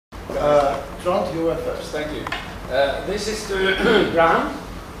Trond, you were first. Thank you. This is to Graham.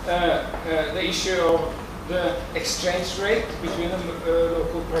 The issue of the exchange rate between the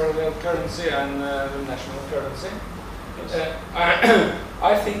local parallel currency and the national currency.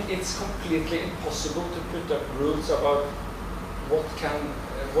 I think it's completely impossible to put up rules about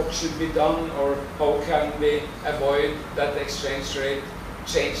what should be done or how can we avoid that the exchange rate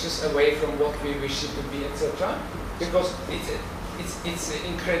changes away from what we wish it to be, etc. Because it's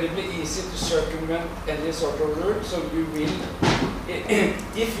incredibly easy to circumvent any sort of rule. So you will,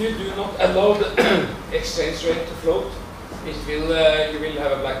 if you do not allow the exchange rate to float, it will you will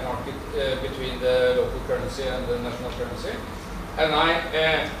have a black market between the local currency and the national currency. And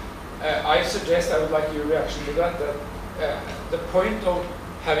I suggest, I would like your reaction to that. The point of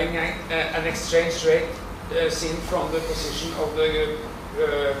having an exchange rate seen from the position of the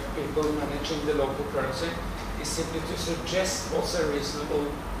people managing the local currency is simply to suggest what's a reasonable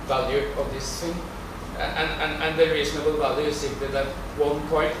value of this thing. And the reasonable value is simply that 1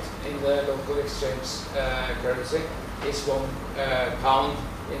 point in the local exchange currency is £1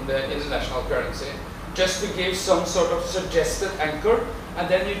 in the international currency. Just to give some sort of suggested anchor, and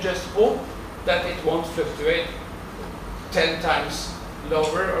then you just hope that it won't fluctuate 10 times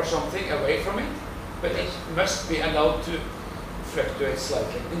lower or something away from it, but it must be allowed to fluctuate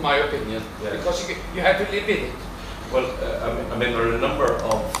slightly, in my opinion, because you have to live with it. Well, I mean, there are a number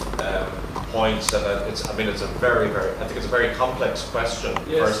of points that it's a very, I think it's a very complex question.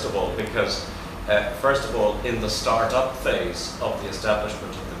 Yes. First of all, because first of all, in the start-up phase of the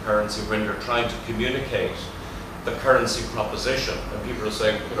establishment of the currency, when you're trying to communicate the currency proposition, and people are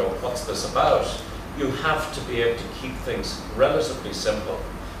saying, you know, what's this about? You have to be able to keep things relatively simple.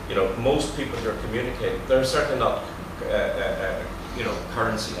 You know, most people you're communicating, they're certainly not, you know,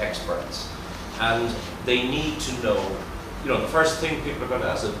 currency experts, and they need to know. You know, the first thing people are going to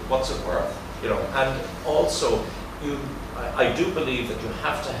ask is, what's it worth? You know, and also, I do believe that you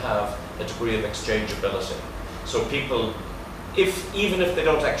have to have a degree of exchangeability. So people, even if they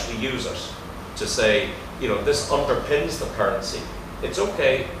don't actually use it, to say, you know, this underpins the currency, it's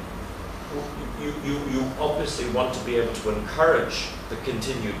okay. You obviously want to be able to encourage the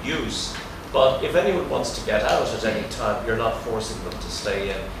continued use, but if anyone wants to get out at any time, you're not forcing them to stay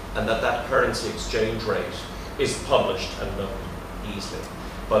in, and that currency exchange rate is published and known easily.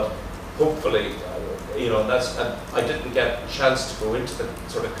 But hopefully, you know, I didn't get a chance to go into the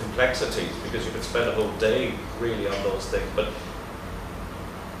sort of complexities, because you could spend a whole day really on those things, but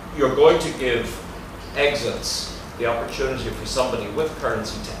you're going to give exits the opportunity for somebody with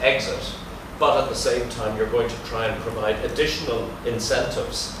currency to exit, but at the same time you're going to try and provide additional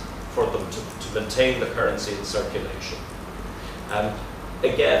incentives for them to maintain the currency in circulation. And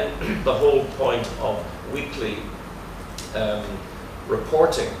again, the whole point of weekly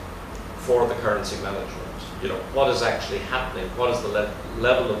reporting for the currency management, you know, what is actually happening, what is the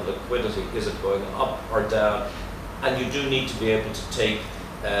level of liquidity, is it going up or down, and you do need to be able to take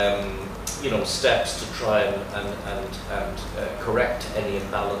you know, steps to try and correct any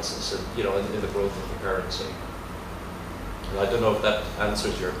imbalances, you know, in the growth of the currency. And I don't know if that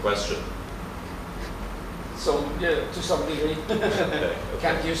answers your question. So, yeah, to some degree. Okay.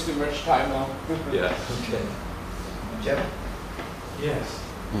 Can't use too much time now. Yeah. Okay. Jeff? Yes.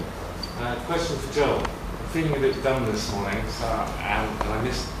 Question for Joel. I'm feeling a bit dumb this morning, so and I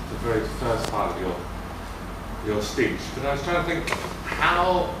missed the very first part of your speech. But I was trying to think,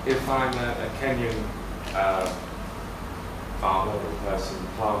 how, if I'm a Kenyan farmer or person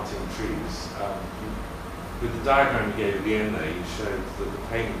planting trees, with the diagram you gave at the end there, you showed that the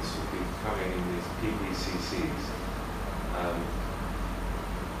payments would be coming in these PPCCs.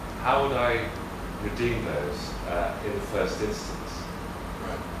 How would I redeem those in the first instance?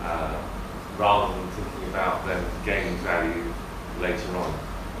 Rather than thinking about them gaining value later on.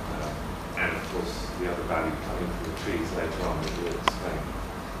 And of course, the other value coming from the trees later on that we'll explain.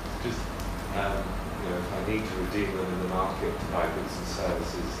 Just, you know, if I need to redeem them in the market to buy goods and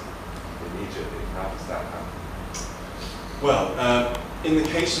services immediately, how does that happen? Well, in the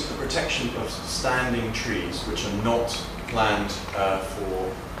case of the protection of standing trees, which are not planned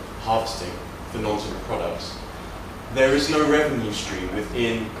for harvesting for non-timber products, there is no revenue stream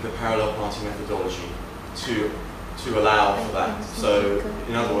within the parallel planting methodology to allow for that. So,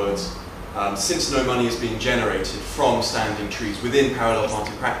 in other words, since no money is being generated from standing trees within parallel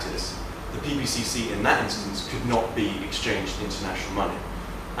planting practice, the PPCC in that instance could not be exchanged into national money,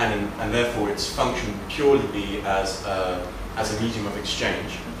 and therefore its function would purely be as a medium of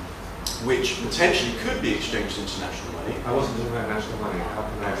exchange, which potentially could be exchanged into national money. I wasn't talking about national money. How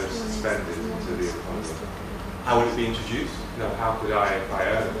can I just spend it into the economy? How would it be introduced? No, how could I, if I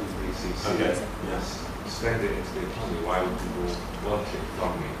own a PPCC. Okay. Yes. Spend it into the economy. Why would people want it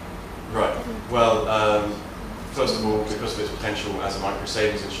from me? Right. Well, first of all, because of its potential as a micro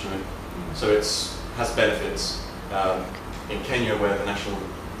savings instrument, so it has benefits. In Kenya, where the national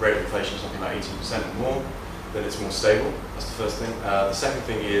rate of inflation is something like 18% or more, then it's more stable. That's the first thing. The second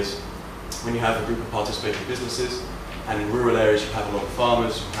thing is when you have a group of participating businesses, and in rural areas you have a lot of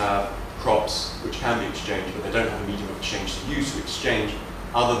farmers who have crops which can be exchanged, but they don't have a medium of exchange to use to exchange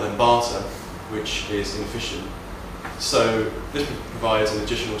other than barter, which is inefficient. So this provides an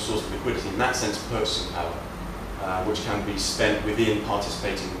additional source of liquidity, in that sense purchasing power, which can be spent within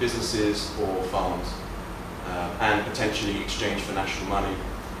participating businesses or farms, and potentially exchanged for national money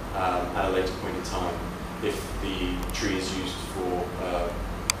at a later point in time if the tree is used for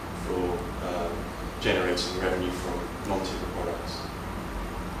generating revenue from non-timber products.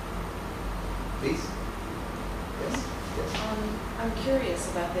 Please. Yes. I'm curious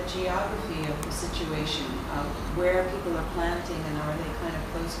about the geography of the situation, where people are planting, and are they kind of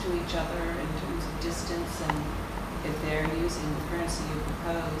close to each other in terms of distance, and if they're using the currency you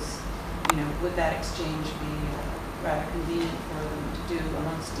propose, would that exchange be rather convenient for them to do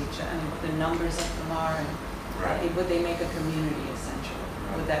amongst each other? I mean, what the numbers of them are, and would they make a community essentially?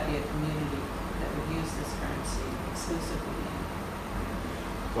 Right. Would that be a community that would use this currency exclusively?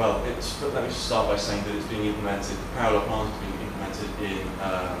 Well, let me just start by saying that it's being implemented, the parallel plant is being implemented in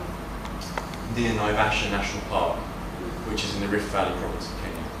near Naivasha National Park, which is in the Rift Valley province of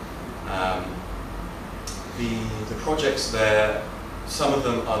Kenya. The projects there, some of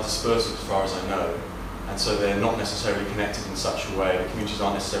them are dispersed as far as I know, and so they're not necessarily connected in such a way, the communities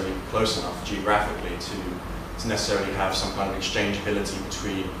aren't necessarily close enough geographically to necessarily have some kind of exchangeability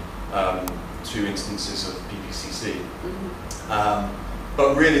between two instances of PPCC.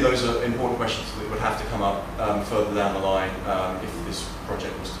 But really those are important questions that would have to come up further down the line if this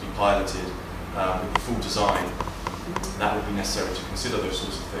project was to be piloted with the full design. That would be necessary to consider those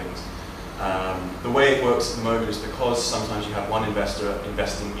sorts of things. The way it works at the moment is because sometimes you have one investor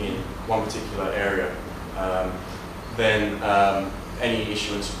investing in one particular area, then any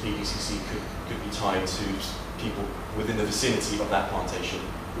issuance of PPCC could be tied to people within the vicinity of that plantation,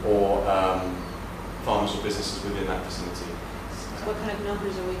 or farmers or businesses within that vicinity. So what kind of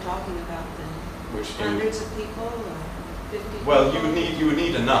numbers are we talking about then? Hundreds of people, or 50 well, people? you would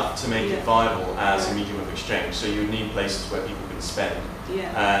need enough to make it viable as a medium of exchange. So you would need places where people can spend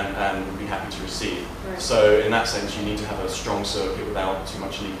and would be happy to receive. Right. So in that sense, you need to have a strong circuit without too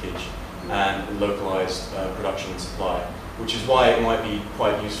much leakage and localized production and supply, which is why it might be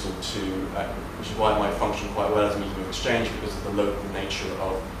quite useful which is why it might function quite well as a medium of exchange, because of the local nature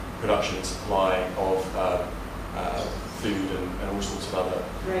of production and supply of food and all sorts of other.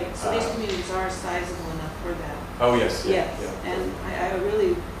 Right, so these communities are sizable enough for that. Oh yes. Yes, yeah. and I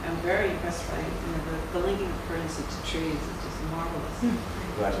really am very impressed by the linking of currency to trees. It's just a marvelous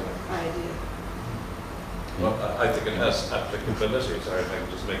Glad you know. idea. Well, I think it has applicability. Sorry, if I can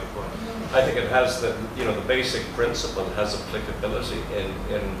just make a point. I think it has the basic principle has applicability in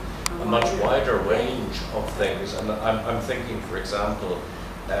a much wider range of things. And I'm thinking, for example,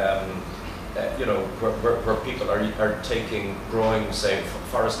 where people are growing, say,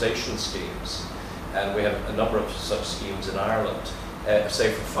 forestation schemes, and we have a number of such schemes in Ireland,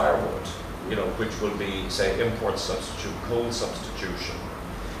 say for firewood, which will be, say, import substitute, coal substitution,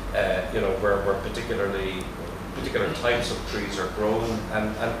 where particular types of trees are grown,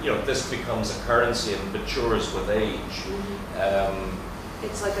 and this becomes a currency and matures with age.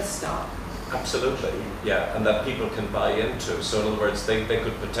 It's like a stock. Absolutely, yeah, and that people can buy into. So in other words, they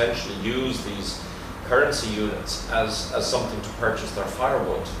could potentially use these currency units as something to purchase their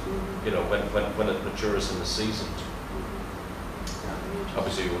firewood, when it matures in the season.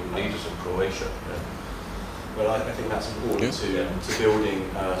 Obviously, you wouldn't need it in Croatia. Yeah. Well, I think that's important to building,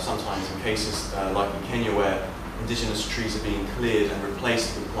 sometimes in cases like in Kenya, where indigenous trees are being cleared and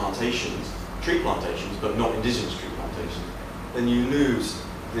replaced with tree plantations, but not indigenous tree plantations. Then you lose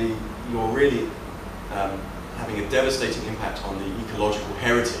you're really having a devastating impact on the ecological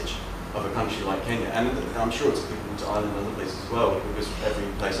heritage of a country like Kenya. And I'm sure it's applicable to Ireland and other places as well, because every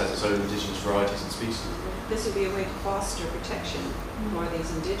place has its own indigenous varieties and species. This would be a way to foster protection for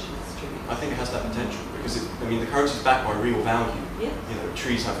these indigenous trees. I think it has that potential, because the currency is backed by real value. Yeah.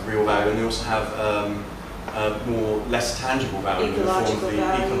 Trees have real value, and they also have less tangible value in the form of the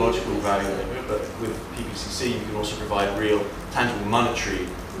ecological value. But with PPCC, you can also provide real, tangible monetary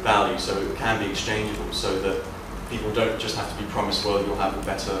value, so it can be exchangeable, so that people don't just have to be promised, well, you'll have a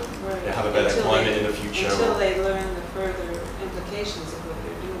better climate in the future. Until they learn the further implications of what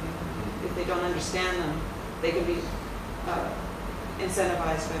they're doing. If they don't understand them, they can be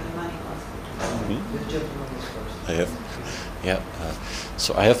incentivized by the money possibly. The gentleman is first. I have, yeah.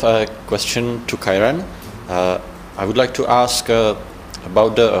 So I have a question to Kairan. I would like to ask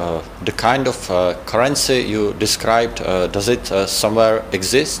about the kind of currency you described. Does it somewhere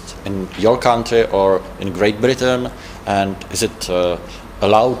exist in your country or in Great Britain, and is it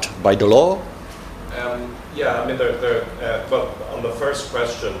allowed by the law? Yeah, I mean, well, on the first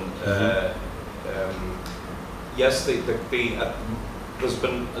question, yes, there's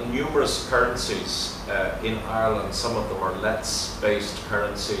been numerous currencies in Ireland. Some of them are Let's-based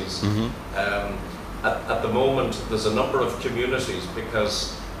currencies. At the moment, there's a number of communities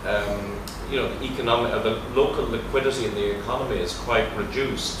because you know, the local liquidity in the economy is quite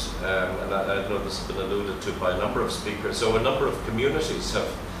reduced, and I know this has been alluded to by a number of speakers. So a number of communities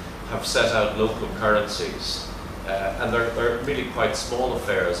have set out local currencies, and they're really quite small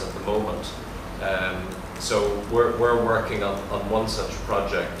affairs at the moment. So we're working on one such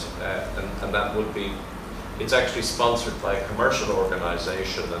project, and that would be, it's actually sponsored by a commercial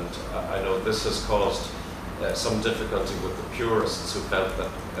organisation, and I know this has caused some difficulty with the purists who felt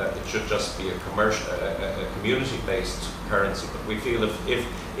that it should just be a community-based currency. But we feel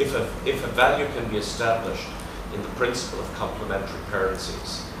if a value can be established in the principle of complementary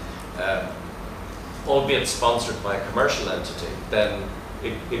currencies, albeit sponsored by a commercial entity, then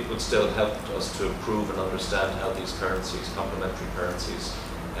it would still help us to improve and understand how these currencies, complementary currencies,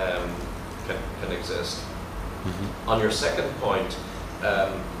 can exist. On your second point,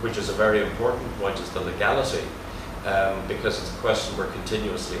 which is a very important point, is the legality, because it's a question we're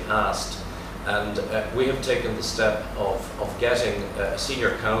continuously asked. And we have taken the step of getting a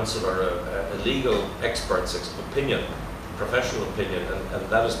senior counsel or a legal expert's opinion, professional opinion, and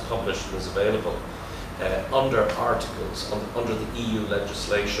that is published and is available under articles, under the EU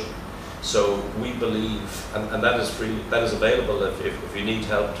legislation. So we believe, and that is free, that is available if you need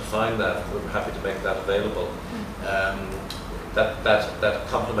help to find that, we're happy to make that available. That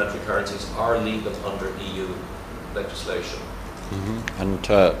complementary currencies are legal under EU legislation. And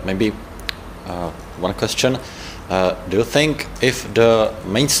maybe one question. Do you think if the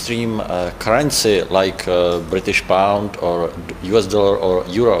mainstream currency like British pound or US dollar or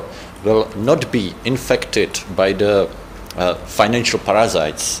euro will not be infected by the financial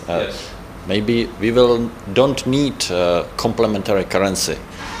parasites, yes, maybe we don't need complementary currency?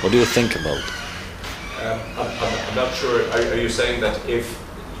 What do you think about? I'm not sure. Are you saying that if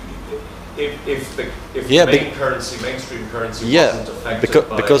yeah, mainstream currency yeah, wasn't affected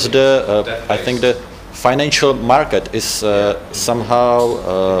by because the I think the financial market is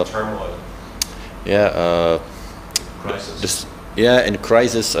somehow turmoil, crisis. In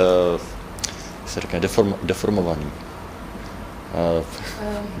crisis, deformovaný,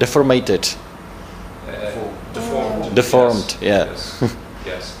 deformated, deformed. Yes. Yeah.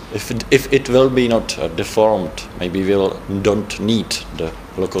 Yes. If it will be not deformed, maybe we don't need the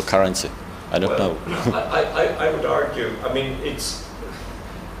local currency. I don't know. I would argue, I mean, it's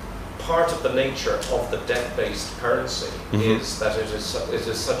part of the nature of the debt-based currency is that it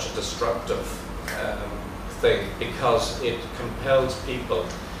is such a destructive thing, because it compels people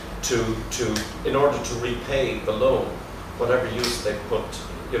to in order to repay the loan, whatever use they put,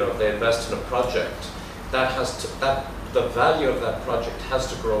 you know, they invest in a project, the value of that project has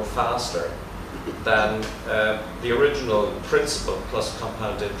to grow faster than the original principal plus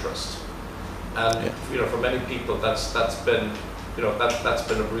compound interest. And you know, for many people, that's been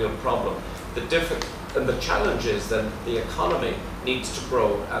a real problem. The challenge is then the economy needs to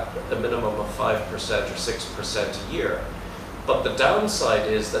grow at a minimum of 5% or 6% a year. But the downside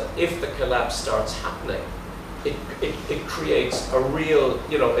is that if the collapse starts happening, it creates a real,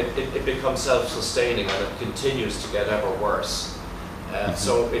 you know, it becomes self-sustaining, and it continues to get ever worse.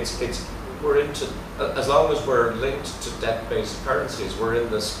 So we're into, as long as we're linked to debt-based currencies, we're in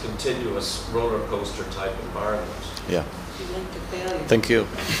this continuous roller coaster type environment. Yeah. Linked to failure. Thank you.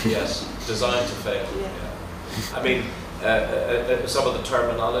 Yes, designed to fail. Yeah. I mean, some of the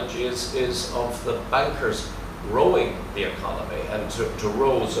terminology is of the bankers rowing the economy, and to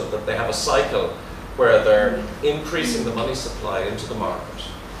row so that they have a cycle where they're increasing the money supply into the market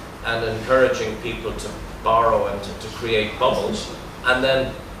and encouraging people to borrow and to create bubbles, and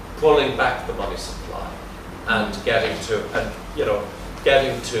then pulling back the money supply and getting to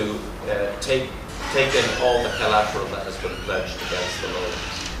take in all the collateral that has been pledged against the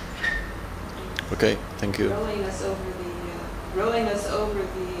loans. Okay, thank you. Rolling us over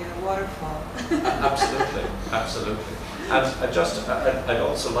the waterfall. Absolutely, absolutely. And I'd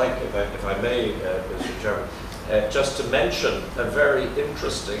also like, if I may, Mr. Chairman, just to mention a very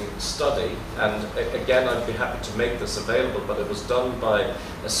interesting study, and again I'd be happy to make this available, but it was done by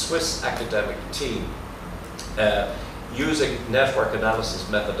a Swiss academic team using network analysis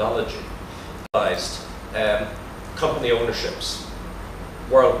methodology, company ownerships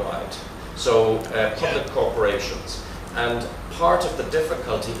worldwide, so public corporations. And part of the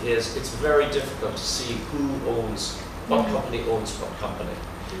difficulty is it's very difficult to see who owns, what company owns what company,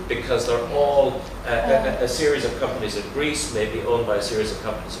 because they're all a series of companies in Greece may be owned by a series of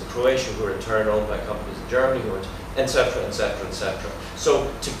companies in Croatia, who are in turn owned by companies in Germany, who are, etc., etc., etc. So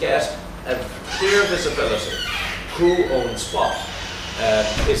to get a clear visibility who owns what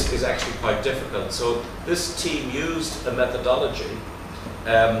is actually quite difficult. So this team used a methodology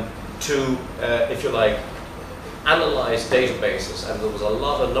to, if you like, analyze databases, and there was a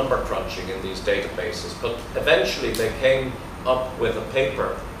lot of number crunching in these databases, but eventually they came up with a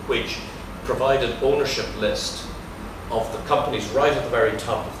paper which provided ownership list of the companies right at the very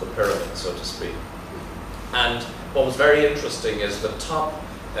top of the pyramid, so to speak. And what was very interesting is the top,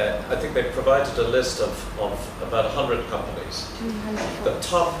 I think they provided a list of about 100 companies. The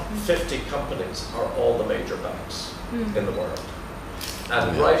top 50 companies are all the major banks in the world.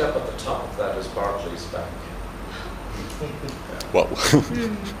 And right up at the top of that is Barclays Bank. Wow.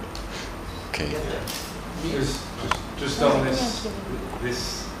 Okay. Just on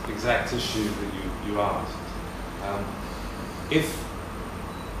this exact issue that you asked, if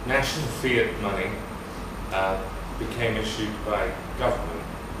national fiat money became issued by government,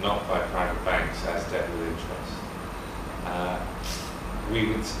 not by private banks as debt with interest, we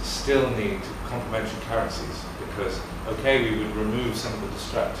would still need complementary currencies, because, okay, we would remove some of the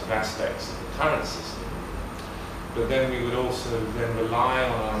destructive aspects of the current system, but then we would also then rely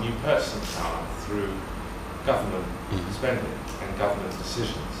on our new purchasing power through government spending and government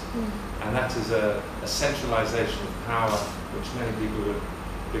decisions. And that is a centralization of power which many people would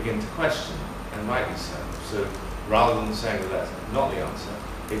begin to question, and rightly so. So rather than saying that that's not the answer,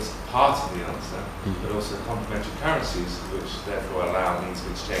 it's part of the answer, but also complementary currencies, which therefore allow means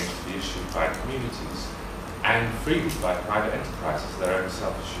of exchange to be issued by communities and freely by private enterprises, their own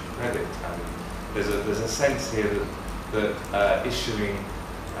self-issued credit. And there's a sense here that issuing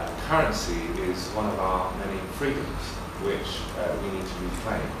currency is one of our many freedoms which we need to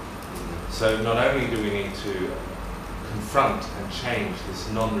reclaim. So not only do we need to confront and change this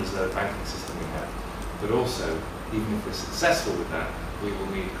non-reserve banking system we have, but also, even if we're successful with that, we will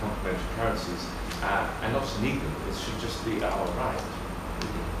need complementary currencies, and not just need them, it should just be our right.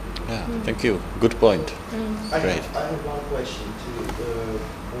 Yeah, thank you. Good point. Great. I have one question to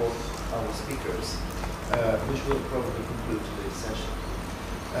both our speakers, which will probably conclude today's session.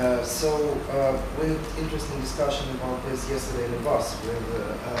 We had interesting discussion about this yesterday in the bus with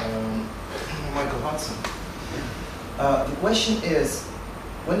Michael Hudson. The question is,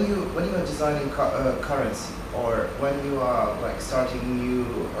 when you are designing currency, or when you are like starting a new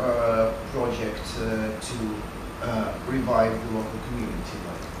project to revive the local community,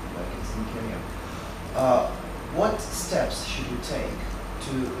 like it's in Kenya, what steps should you take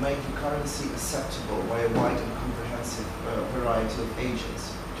to make the currency acceptable by a wide and comprehensive variety of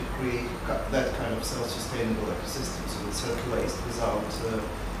agents, to create that kind of self-sustainable ecosystem so it circulates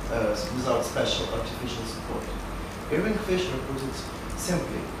without special artificial support? Irving Fisher put it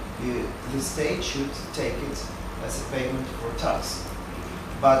simply: the state should take it as a payment for tax,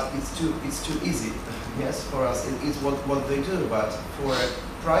 but it's too easy. Yes, for us it's what they do, but for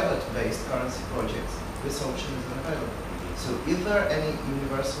private-based currency projects, this option is unavailable. So, is there any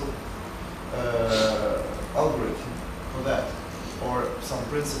universal algorithm for that, or some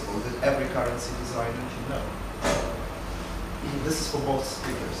principle that every currency designer should know? This is for both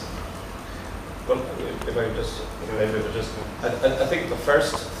speakers. Well, if I just, I think the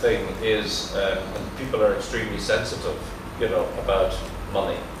first thing is, and people are extremely sensitive, about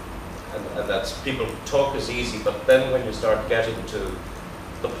money, and that's, people talk is easy, but then when you start getting to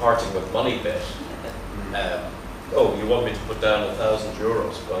the parting with money bit, oh, you want me to put down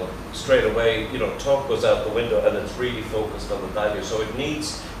 €1,000? Well, straight away, talk goes out the window, and it's really focused on the value. So it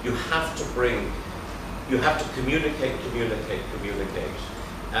needs, you have to communicate,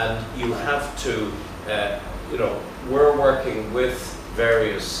 and you have to, we're working with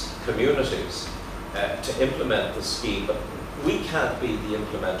various communities to implement the scheme, but we can't be the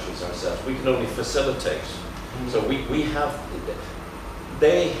implementers ourselves. We can only facilitate. So we have,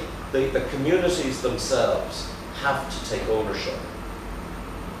 the communities themselves have to take ownership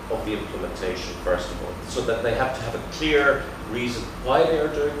of the implementation, first of all, so that they have to have a clear reason why they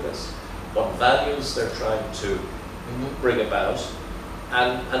are doing this, what values they're trying to bring about,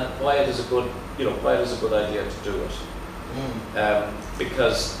 and why it is a good, why it is a good idea to do it.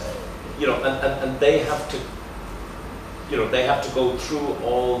 Because, and they have to, they have to go through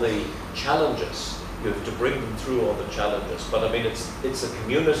all the challenges. You have to bring them through all the challenges. But I mean, it's a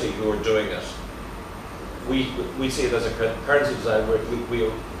community who are doing it. We see it as a currency design.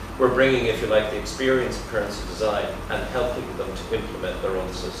 We're bringing, if you like, the experience of currency design and helping them to implement their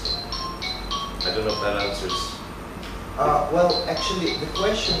own system. I don't know if that answers. Well, actually, the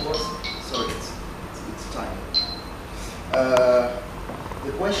question was. Sorry, it's time.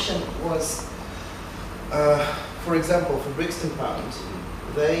 The question was, for example, for Brixton pounds,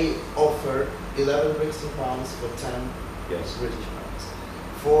 they offer 11 Brixton pounds for 10 Yes. British pounds.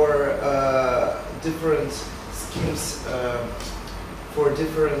 For different schemes,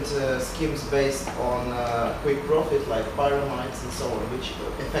 schemes based on quick profit, like pyramids and so on, which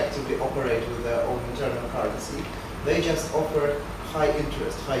effectively operate with their own internal currency, they just offer high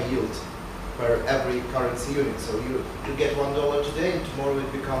interest, high yield per every currency unit. So you get $1 today, and tomorrow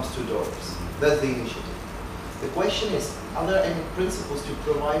it becomes $2. That's the initiative. The question is, are there any principles to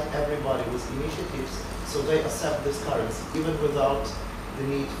provide everybody with initiatives so they accept this currency, even without the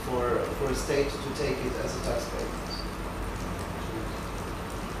need for a state to take it as a tax payment?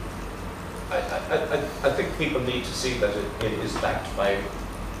 I think people need to see that it is backed by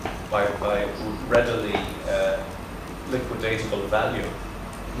readily liquidatable value.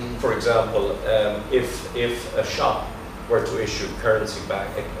 For example, if a shop were to issue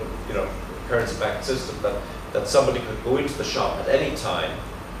currency-backed system that somebody could go into the shop at any time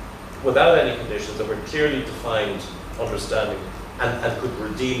without any conditions that were clearly defined, understanding, and could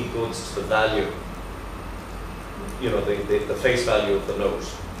redeem goods to the value, the face value of the note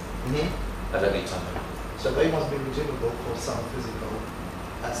at any time. So they must be redeemable for some physical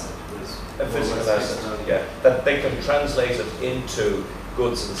asset. A physical asset, yeah. That they can translate it into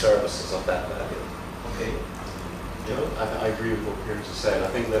goods and services of that value. Okay. I agree with what Kieran just said. I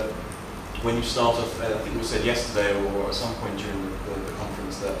think that when you start off, I think it was said yesterday or at some point during the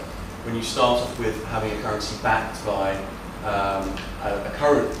conference, that when you start off with having a currency backed by a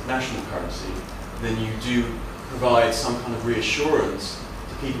current national currency, then you do provide some kind of reassurance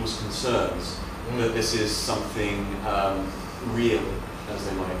to people's concerns that this is something real, as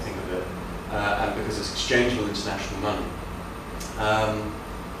they might think of it, and because it's exchangeable international money.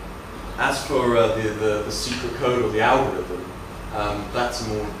 As for the secret code or the algorithm, that's a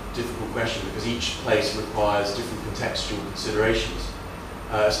more difficult question because each place requires different contextual considerations,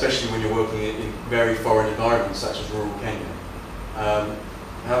 especially when you're working in very foreign environments such as rural Kenya.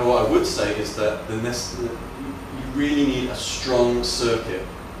 However, what I would say is that you really need a strong circuit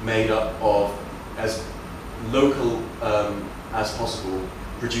made up of as local as possible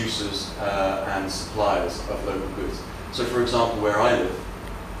producers and suppliers of local goods. So for example, where I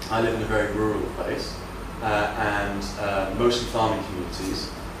live in a very rural place and mostly farming communities,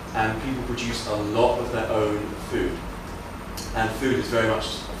 and people produce a lot of their own food. And food is very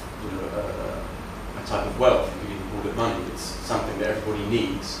much a type of wealth, you can even call it money. It's something that everybody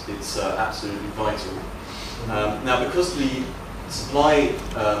needs. It's absolutely vital. Now, because the supply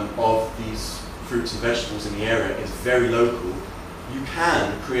of these fruits and vegetables in the area is very local, you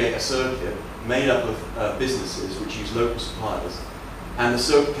can create a circuit made up of businesses which use local suppliers. And the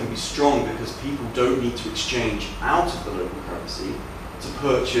circuit can be strong because people don't need to exchange out of the local currency to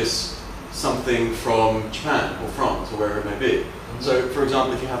purchase something from Japan or France or wherever it may be. So, for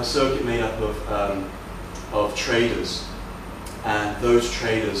example, if you have a circuit made up of traders, and those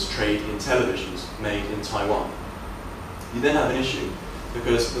traders trade in televisions made in Taiwan, you then have an issue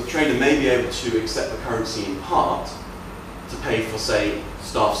because the trader may be able to accept the currency in part to pay for, say,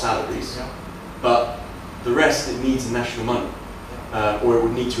 staff salaries, but the rest it needs national money, or it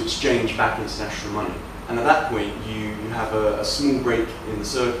would need to exchange back into national money. And at that point, you have a small break in the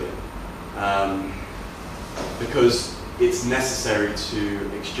circuit because it's necessary to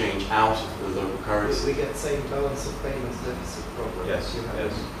exchange out of the local currency. We get same balance of payments deficit problem. Yes, you have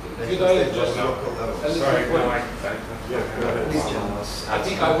yes. Could I just local level. Sorry, no, I Please, John. I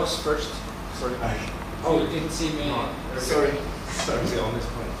think I was first. Sorry. Oh, you didn't see me. Sorry. on this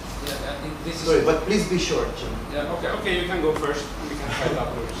point. Yeah, I think this is. Sorry, but please be short, John. Yeah. Okay, you can go first. We can fight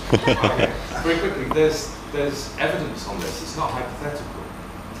afterwards. Okay. Very quickly, there's evidence on this. It's not hypothetical.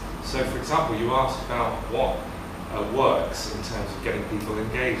 So, for example, you asked about what works in terms of getting people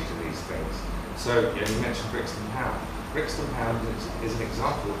engaged in these things. So, you mentioned Brixton Pound. Brixton Pound is an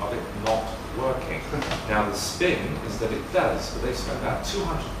example of it not working. Now, the spin is that it does, but they spent about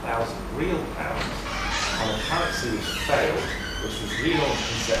 200,000 real pounds on a currency which failed, which was relaunched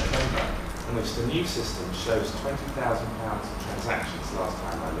in September. in which the new system shows £20,000 of transactions last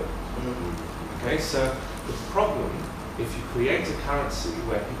time I looked. Okay, so the problem, if you create a currency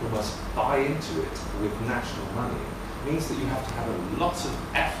where people must buy into it with national money, means that you have to have a lot of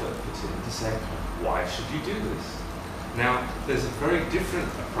effort put in to say, why should you do this? Now, there's a very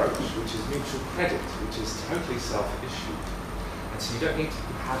different approach, which is mutual credit, which is totally self-issued. And so you don't need to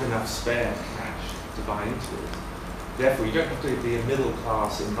have enough spare cash to buy into it. Therefore, you don't have to be a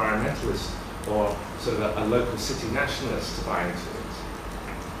middle-class environmentalist or sort of a local city nationalist to buy into it.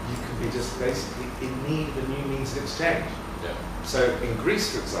 You can be just basically in need of a new means of exchange. Yeah. So in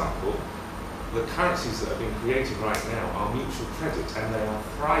Greece, for example, the currencies that are being created right now are mutual credit, and they are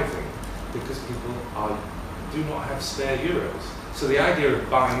thriving because people do not have spare euros. So the idea of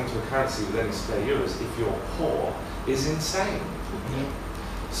buying into a currency with any spare euros, if you're poor, is insane.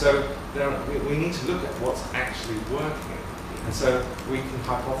 So we need to look at what's actually working. And so we can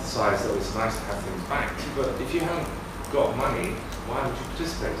hypothesize that it's nice to have things backed, but if you haven't got money, why would you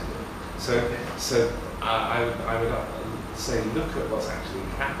participate in it? So I would say look at what's actually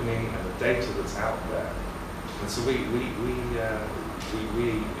happening and the data that's out there. And so we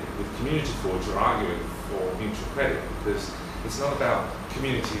with Community Forge are arguing for mutual credit, because it's not about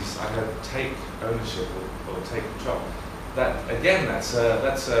communities, I heard, take ownership or take control. That again, that's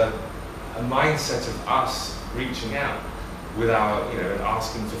a mindset of us reaching out with our,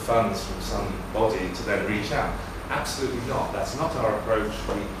 asking for funds from some body to then reach out. Absolutely not. That's not our approach.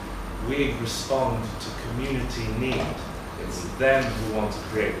 We respond to community need. It's them who want to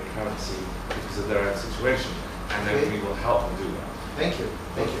create the currency because of their own situation, and then we will help them do that. Thank you.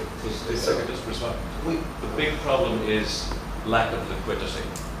 Thank you. If I could just respond. The big problem is lack of liquidity,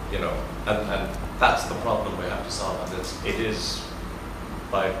 and that's the problem we have to solve. And it is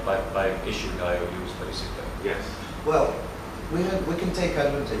by issuing IOUs basically. Yes. Well, we can take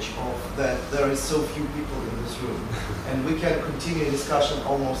advantage of that there is so few people in this room, and we can continue discussion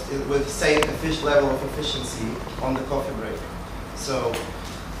almost with the same level of efficiency on the coffee break. So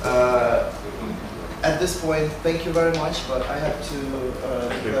at this point, thank you very much, but I have to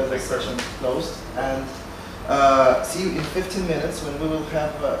declare this session closed, and see you in 15 minutes when we will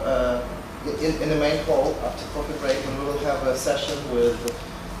have in the main hall after coffee break, when we will have a session with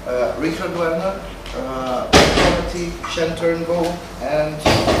Richard Werner, Property, Shen Turnbull, and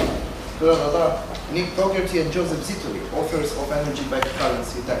Nick Dougherty and Joseph Zitoli, authors of Energy-Backed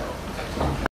Currency Tech.